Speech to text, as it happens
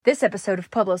This episode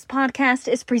of Pueblo's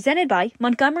podcast is presented by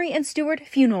Montgomery and Stewart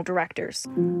Funeral Directors.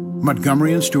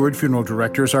 Montgomery and Stewart Funeral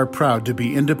Directors are proud to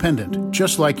be independent,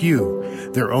 just like you.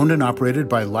 They're owned and operated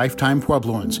by lifetime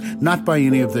Puebloans, not by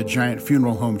any of the giant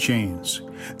funeral home chains.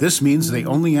 This means they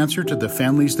only answer to the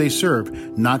families they serve,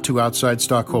 not to outside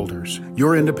stockholders.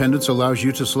 Your independence allows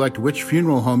you to select which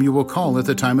funeral home you will call at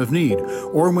the time of need,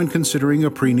 or when considering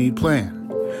a pre-need plan.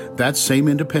 That same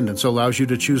independence allows you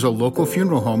to choose a local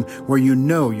funeral home where you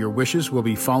know your wishes will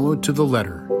be followed to the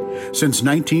letter. Since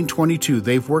 1922,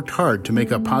 they've worked hard to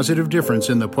make a positive difference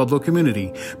in the Pueblo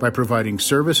community by providing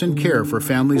service and care for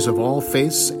families of all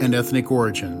faiths and ethnic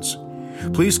origins.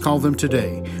 Please call them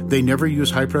today. They never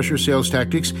use high-pressure sales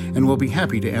tactics and will be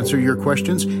happy to answer your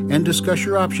questions and discuss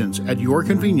your options at your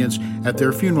convenience at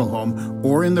their funeral home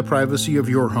or in the privacy of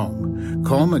your home.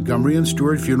 Call Montgomery and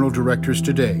Stewart Funeral Directors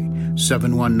today,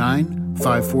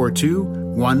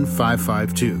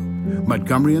 719-542-1552.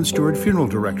 Montgomery and Stewart Funeral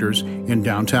Directors in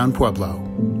downtown Pueblo.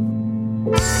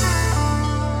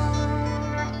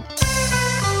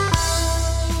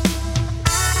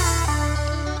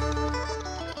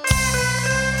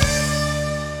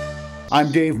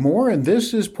 I'm Dave Moore, and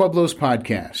this is Pueblo's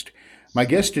podcast. My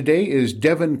guest today is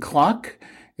Devin Klock,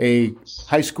 a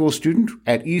high school student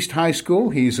at East High School.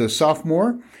 He's a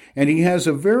sophomore, and he has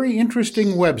a very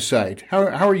interesting website. How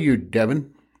are you,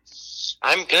 Devin?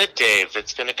 I'm good, Dave.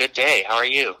 It's been a good day. How are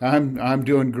you? I'm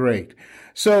doing great.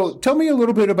 So tell me a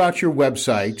little bit about your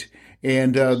website,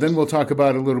 and then we'll talk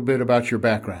about a little bit about your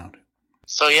background.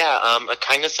 So A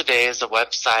Kindness a Day is a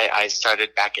website I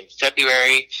started back in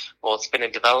February. Well, it's been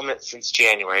in development since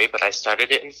January, but I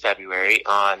started it in February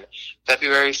on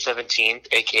February 17th,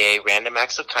 aka Random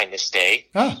Acts of Kindness Day.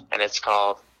 And it's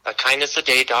called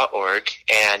akindnessaday.org.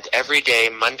 And every day,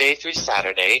 Monday through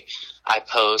Saturday, I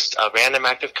post a random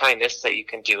act of kindness that you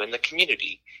can do in the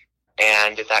community.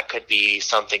 And that could be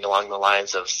something along the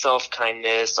lines of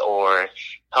self-kindness or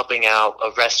helping out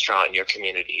a restaurant in your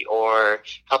community or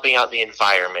helping out the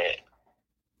environment.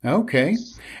 Okay.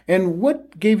 And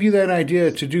what gave you that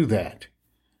idea to do that?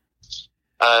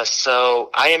 So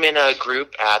I am in a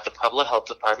group at the Pueblo Health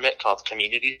Department called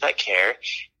Communities That Care,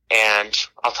 and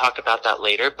I'll talk about that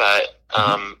later, but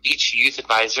each youth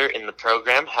advisor in the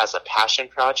program has a passion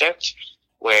project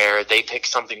where they pick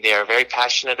something they are very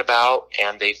passionate about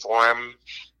and they form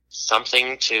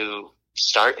something to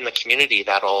start in the community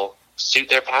that'll suit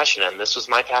their passion, and this was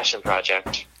my passion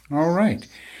project. All right.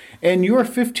 And you're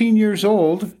 15 years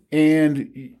old,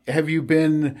 and have you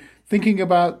been thinking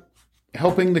about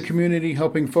helping the community,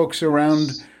 helping folks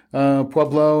around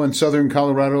Pueblo and southern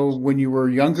Colorado when you were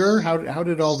younger? How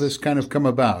did all this kind of come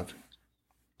about?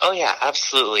 Oh, yeah,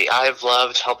 absolutely. I've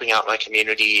loved helping out my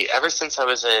community ever since I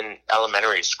was in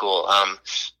elementary school.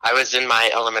 I was in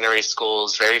my elementary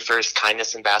school's very first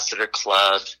Kindness Ambassador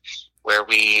Club, where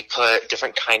we put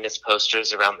different kindness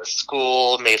posters around the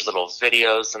school, made little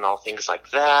videos and all things like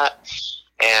that.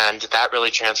 And that really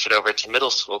transferred over to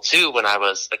middle school, too, when I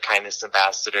was a kindness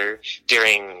ambassador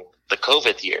during the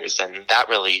COVID years. And that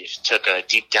really took a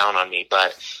deep down on me.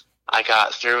 But I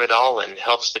got through it all and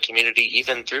helped the community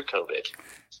even through COVID.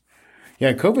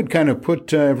 Yeah, COVID kind of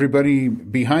put everybody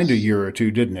behind a year or two,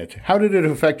 didn't it? How did it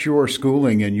affect your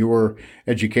schooling and your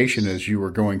education as you were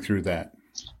going through that?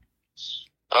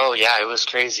 Oh, yeah, it was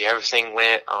crazy. Everything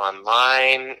went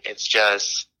online. It's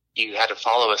just, you had to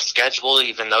follow a schedule,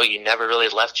 even though you never really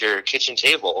left your kitchen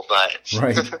table. But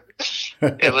right.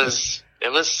 it was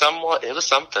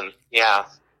something. Yeah.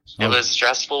 It was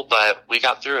stressful, but we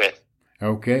got through it.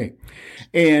 Okay.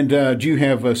 And do you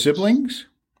have siblings?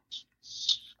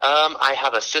 I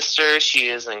have a sister. She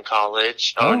is in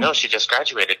college. Oh, no, she just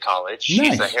graduated college. Nice.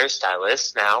 She's a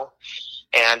hairstylist now.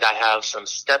 And I have some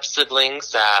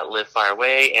step-siblings that live far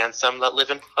away and some that live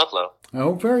in Pueblo.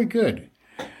 Oh, very good.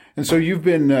 And so you've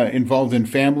been involved in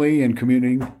family and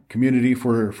community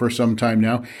for some time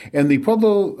now. And the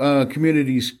Pueblo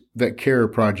Communities That Care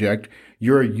project,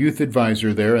 you're a youth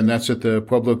advisor there, and that's at the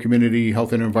Pueblo Community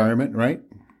Health and Environment, right?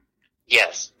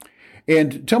 Yes.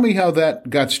 And tell me how that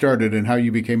got started and how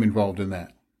you became involved in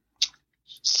that.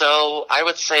 So I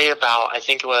would say I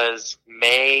think it was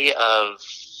May of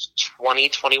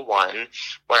 2021,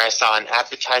 where I saw an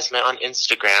advertisement on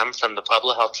Instagram from the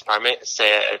Pueblo Health Department that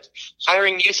said,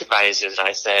 hiring youth advisors. And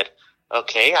I said,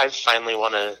 okay, I finally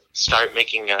want to start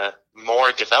making a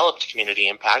more developed community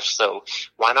impact, so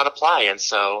why not apply? And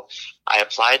so I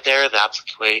applied there. The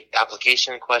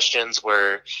application questions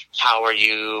were, how are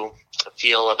you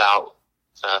feel about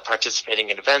participating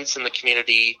in events in the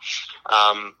community?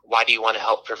 Why do you want to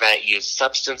help prevent youth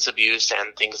substance abuse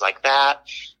and things like that?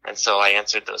 And so I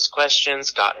answered those questions,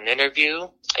 got an interview,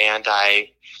 and I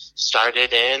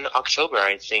started in October,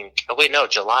 I think. Oh, wait, no,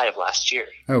 July of last year.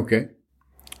 Okay.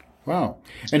 Wow.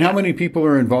 And how many people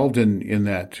are involved in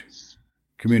that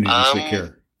community sick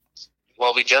care?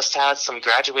 Well, we just had some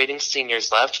graduating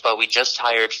seniors left, but we just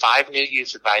hired 5 new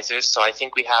youth advisors. So I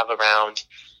think we have around,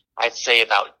 I'd say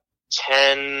about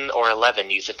 10 or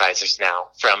 11 youth advisors now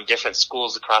from different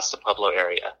schools across the Pueblo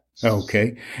area.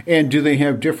 Okay. And do they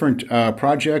have different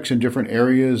projects in different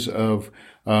areas of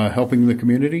helping the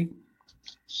community?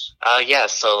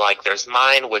 Yes. So like there's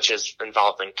mine, which is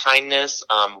involved in kindness.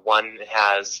 One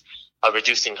has a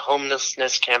reducing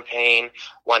homelessness campaign.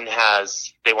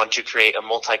 They want to create a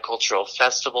multicultural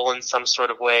festival in some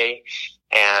sort of way,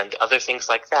 and other things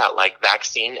like that, like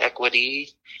vaccine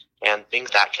equity and things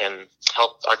that can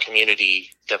help our community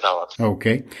develop.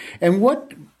 Okay. And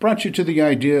what brought you to the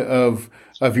idea of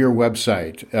your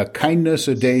website,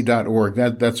 kindnessaday.org?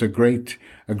 That's a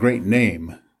great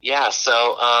name. Yeah.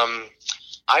 So,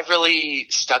 I've really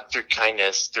stuck through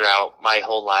kindness throughout my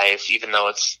whole life, even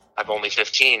though I'm only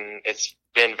 15. It's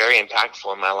been very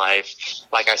impactful in my life.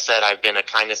 Like I said, I've been a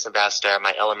kindness ambassador at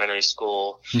my elementary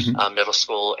school, middle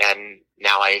school, and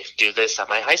now I do this at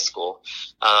my high school.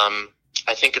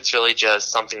 I think it's really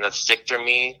just something that's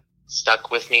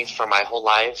stuck with me for my whole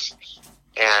life.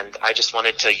 And I just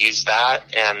wanted to use that.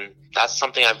 And that's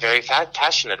something I'm very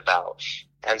passionate about.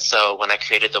 And so when I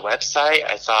created the website,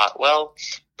 I thought, well,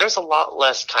 there's a lot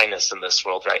less kindness in this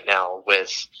world right now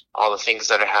with all the things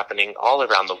that are happening all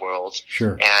around the world.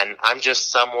 Sure. And I'm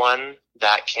just someone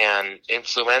that can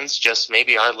influence just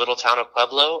maybe our little town of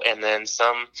Pueblo and then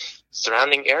some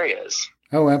surrounding areas.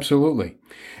 Oh, absolutely.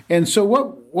 And so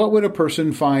what would a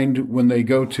person find when they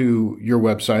go to your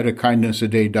website,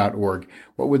 kindnessaday.org?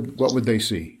 What would they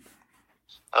see?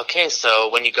 Okay, so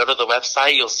when you go to the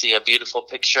website, you'll see a beautiful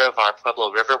picture of our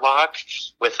Pueblo Riverwalk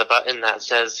with a button that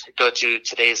says go to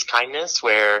today's kindness,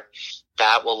 where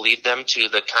that will lead them to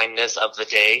the kindness of the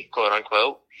day, quote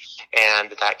unquote.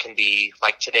 And that can be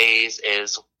like today's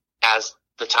is, as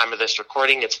the time of this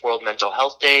recording, it's World Mental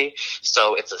Health Day.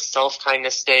 So it's a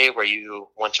self-kindness day where you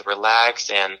want to relax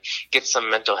and get some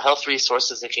mental health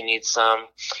resources if you need some.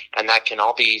 And that can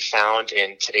all be found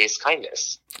in today's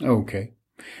kindness. Okay.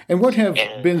 And what have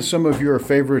been some of your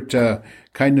favorite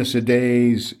kindness a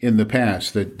days in the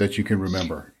past that you can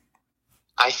remember?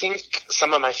 I think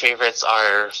some of my favorites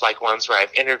are like ones where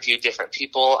I've interviewed different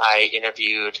people. I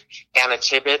interviewed Anna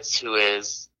Tibbetts, who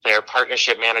is their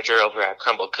partnership manager over at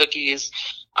Crumble Cookies.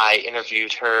 I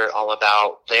interviewed her all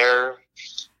about their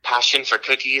passion for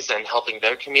cookies and helping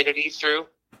their community through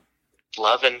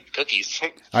love and cookies.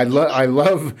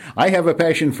 I have a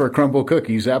passion for Crumble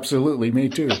Cookies. Absolutely. Me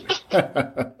too.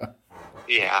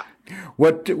 Yeah.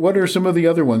 What are some of the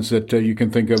other ones that you can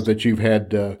think of that you've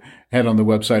had on the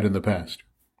website in the past?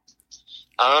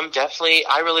 Definitely.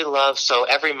 I really love, so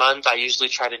every month I usually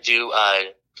try to do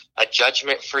a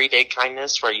judgment-free day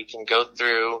kindness where you can go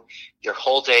through your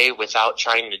whole day without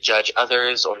trying to judge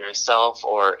others or yourself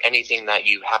or anything that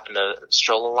you happen to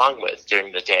stroll along with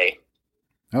during the day.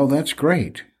 Oh, that's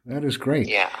great. That is great.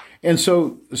 Yeah. And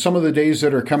so some of the days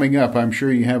that are coming up, I'm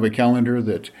sure you have a calendar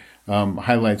that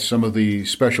highlights some of the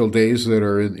special days that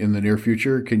are in the near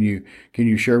future. Can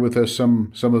you share with us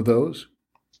some of those?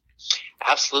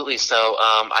 Absolutely. So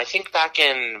I think back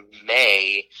in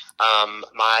May,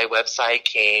 my website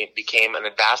became an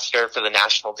ambassador for the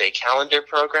National Day Calendar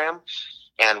program,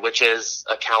 and which is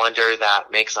a calendar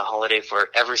that makes a holiday for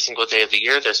every single day of the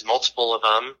year. There's multiple of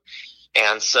them.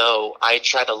 And so I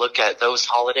try to look at those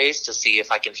holidays to see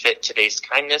if I can fit today's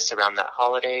kindness around that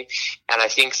holiday. And I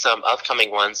think some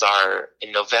upcoming ones are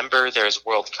in November, there's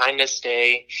World Kindness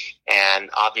Day. And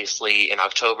obviously in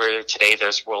October, today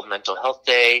there's World Mental Health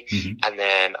Day. Mm-hmm. And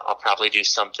then I'll probably do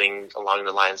something along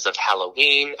the lines of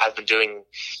Halloween. I've been doing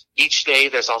each day.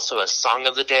 There's also a song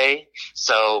of the day.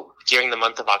 So during the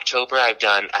month of October, I've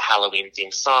done a Halloween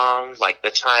themed song like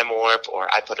The Time Warp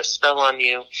or I Put a Spell on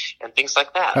You and things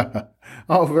like that.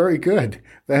 Oh, very good.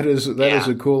 That is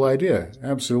a cool idea.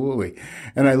 Absolutely.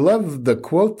 And I love the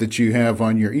quote that you have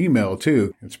on your email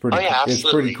too. It's pretty, it's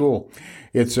pretty cool.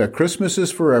 It's Christmas is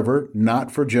forever,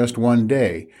 not for just one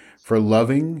day. For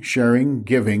loving, sharing,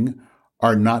 giving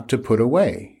are not to put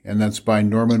away. And that's by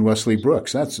Norman Wesley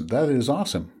Brooks. That is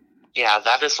awesome. Yeah,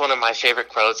 that is one of my favorite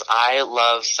quotes. I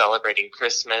love celebrating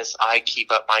Christmas. I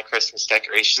keep up my Christmas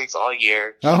decorations all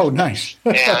year. Oh, nice.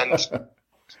 And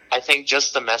I think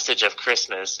just the message of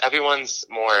Christmas, everyone's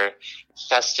more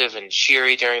festive and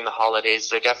cheery during the holidays.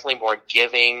 They're definitely more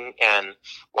giving and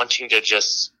wanting to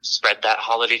just spread that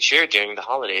holiday cheer during the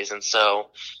holidays. And so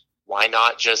why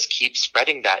not just keep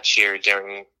spreading that cheer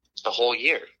during the whole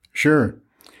year? Sure.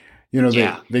 You know,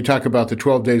 Yeah. they talk about the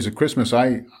 12 days of Christmas.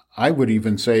 I would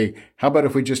even say, how about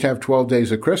if we just have 12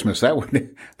 days of Christmas? That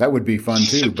would be fun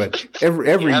too. But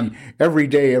every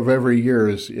day of every year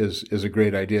is a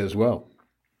great idea as well.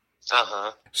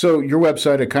 Uh-huh. So your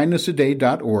website,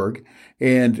 akindnessaday.org,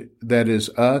 and that is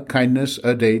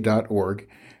akindnessaday.org.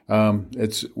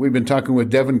 We've been talking with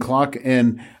Devin Klock,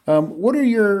 and what are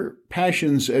your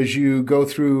passions as you go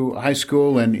through high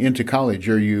school and into college?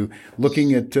 Are you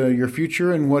looking at your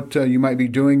future and what you might be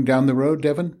doing down the road,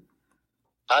 Devin?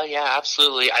 Yeah,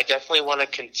 absolutely. I definitely want to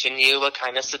continue A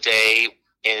Kindness a Day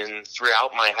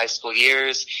throughout my high school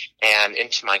years and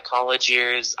into my college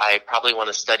years. I probably want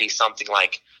to study something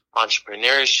like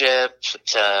entrepreneurship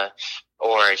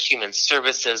or human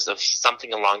services, of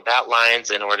something along that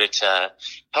lines, in order to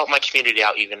help my community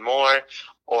out even more.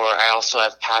 Or I also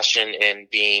have passion in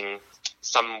being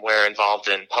somewhere involved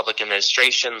in public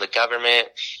administration, the government,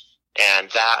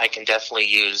 and that I can definitely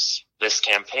use this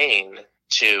campaign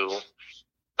to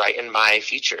brighten my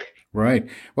future. Right.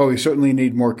 Well, we certainly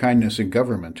need more kindness in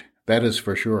government. That is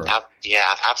for sure.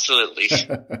 Yeah, absolutely.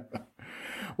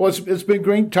 Well, it's been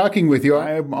great talking with you.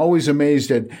 I'm always amazed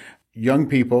at young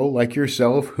people like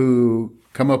yourself who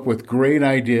come up with great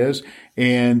ideas,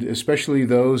 and especially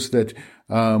those that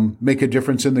make a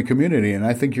difference in the community. And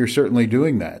I think you're certainly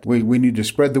doing that. We need to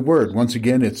spread the word. Once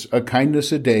again, it's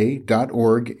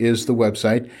akindnessaday.org is the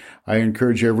website. I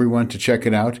encourage everyone to check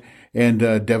it out.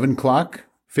 And Devin Klock,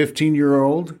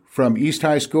 15-year-old from East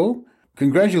High School,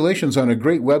 congratulations on a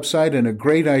great website and a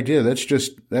great idea.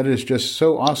 That is just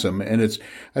so awesome. And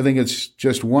I think it's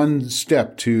just one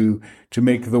step to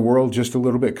make the world just a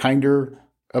little bit kinder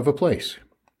of a place.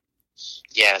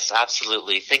 Yes,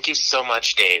 absolutely. Thank you so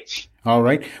much, Dave. All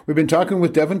right. We've been talking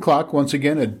with Devin Klock. Once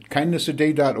again, at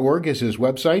kindnessaday.org is his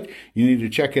website. You need to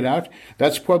check it out.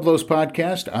 That's Pueblo's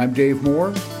podcast. I'm Dave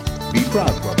Moore. Be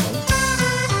proud, Pueblo.